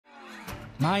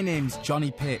My name's Johny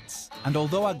Pitts, and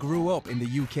although I grew up in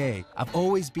the UK, I've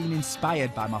always been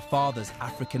inspired by my father's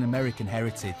African-American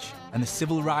heritage and the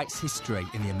civil rights history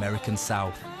in the American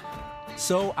South.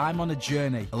 So I'm on a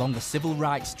journey along the civil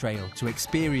rights trail to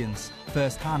experience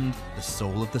firsthand the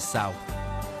soul of the South.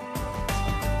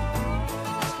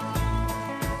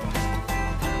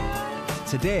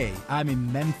 Today, I'm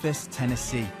in Memphis,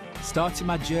 Tennessee, starting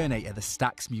my journey at the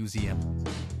Stax Museum,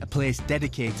 a place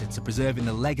dedicated to preserving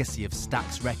the legacy of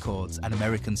Stax Records and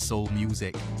American soul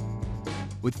music.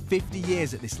 With 50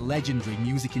 years at this legendary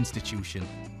music institution,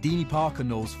 Deanie Parker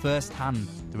knows firsthand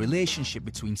the relationship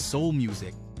between soul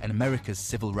music and America's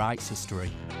civil rights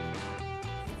history.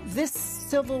 This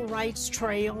civil rights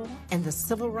trail and the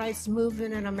civil rights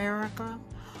movement in America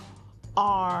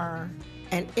are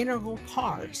an integral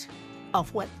part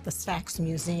of what the Stax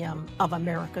Museum of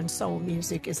American Soul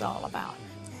Music is all about.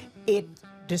 It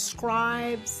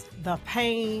describes the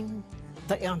pain,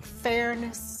 the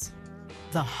unfairness,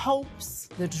 the hopes,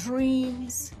 the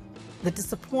dreams, the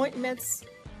disappointments.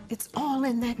 It's all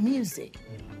in that music.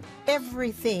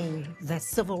 Everything that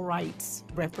civil rights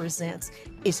represents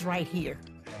is right here.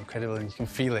 Incredible, and you can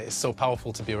feel it. It's so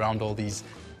powerful to be around all these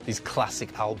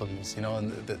classic albums, you know,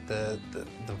 and the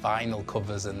vinyl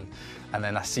covers, and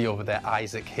then I see over there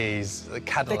Isaac Hayes, the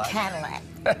Cadillac. The Cadillac.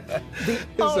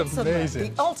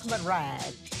 The ultimate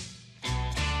ride.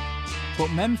 But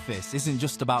Memphis isn't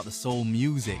just about the soul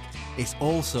music, it's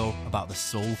also about the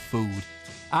soul food.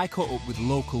 I caught up with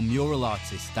local mural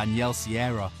artist Danielle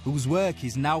Sierra, whose work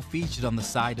is now featured on the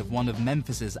side of one of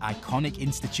Memphis's iconic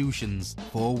institutions,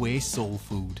 Four-Way Soul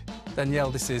Food. Danielle,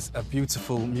 this is a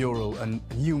beautiful mural, and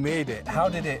you made it. How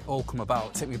did it all come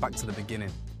about? Take me back to the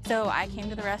beginning. So I came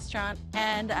to the restaurant,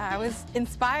 and I was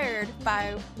inspired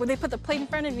by when they put the plate in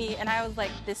front of me, and I was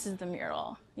like, this is the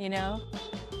mural, you know?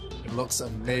 It looks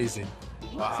amazing.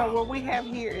 Wow. So what we have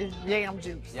here is yam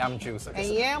juice. Yam juice. And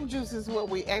yam juice is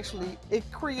what it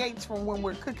creates from when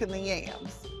we're cooking the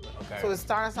yams. Okay. So it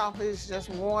starts off as just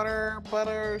water,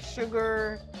 butter,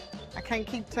 sugar. I can't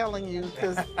keep telling you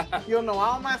because you'll know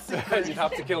all my secrets. You'd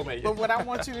have to kill me. But what I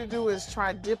want you to do is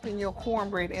try dipping your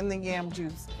cornbread in the yam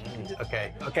juice.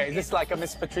 Okay. Is this like a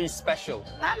Miss Patrice special?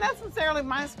 Not necessarily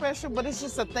my special, but it's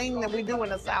just a thing that we do in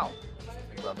the South.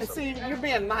 And see, you're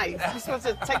being nice. You're supposed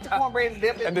to take the cornbread and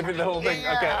dip it. And dip it the whole thing?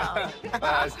 Yeah. Okay.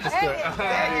 Let's just do it.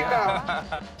 There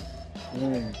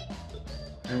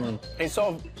you go. It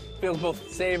sort of feels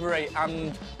both savoury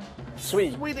and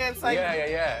sweet. Sweet and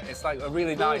savory. Yeah. It's like a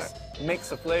really nice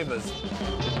mix of flavours.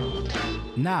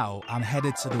 Now I'm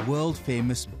headed to the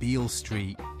world-famous Beale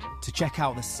Street to check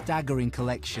out the staggering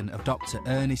collection of Dr.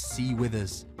 Ernest C.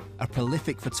 Withers, a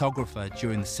prolific photographer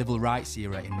during the civil rights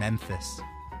era in Memphis.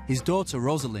 His daughter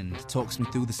Rosalind talks me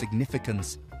through the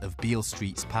significance of Beale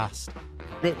Street's past.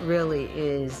 It really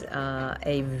is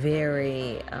a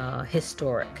very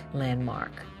historic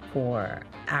landmark for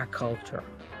our culture.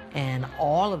 And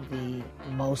all of the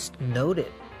most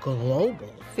noted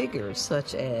global figures,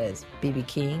 such as B.B.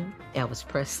 King, Elvis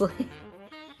Presley.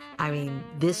 I mean,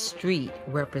 this street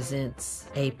represents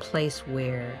a place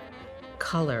where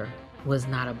color was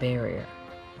not a barrier,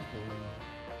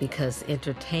 because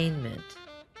entertainment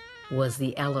was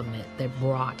the element that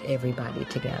brought everybody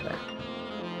together.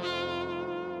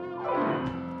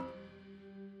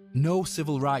 No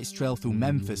civil rights trail through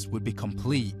Memphis would be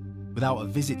complete without a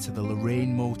visit to the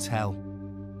Lorraine Motel,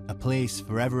 a place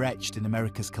forever etched in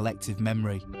America's collective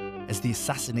memory as the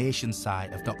assassination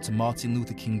site of Dr. Martin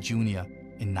Luther King Jr.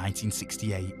 in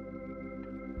 1968.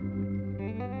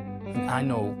 I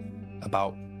know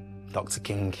about Dr.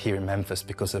 King here in Memphis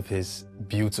because of his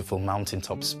beautiful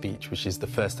mountaintop speech, which is the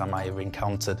first time I ever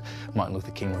encountered Martin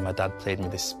Luther King, when my dad played me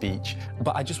this speech.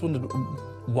 But I just wondered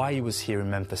why he was here in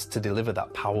Memphis to deliver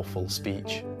that powerful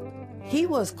speech. He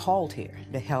was called here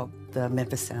to help the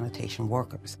Memphis sanitation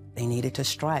workers. They needed to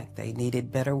strike. They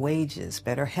needed better wages,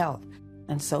 better health.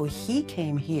 And so he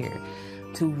came here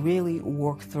to really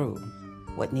work through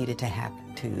what needed to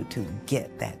happen to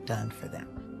get that done for them.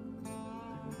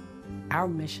 Our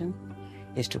mission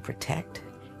is to protect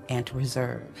and to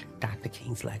preserve Dr.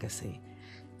 King's legacy.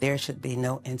 There should be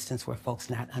no instance where folks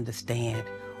not understand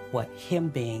what him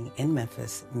being in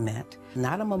Memphis meant.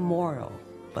 Not a memorial,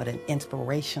 but an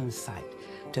inspiration site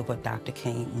to what Dr.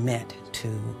 King meant to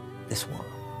this world.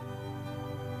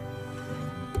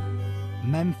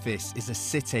 Memphis is a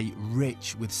city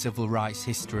rich with civil rights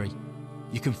history.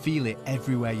 You can feel it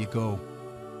everywhere you go.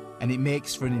 And it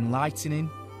makes for an enlightening,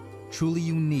 truly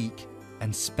unique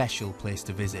and special place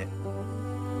to visit.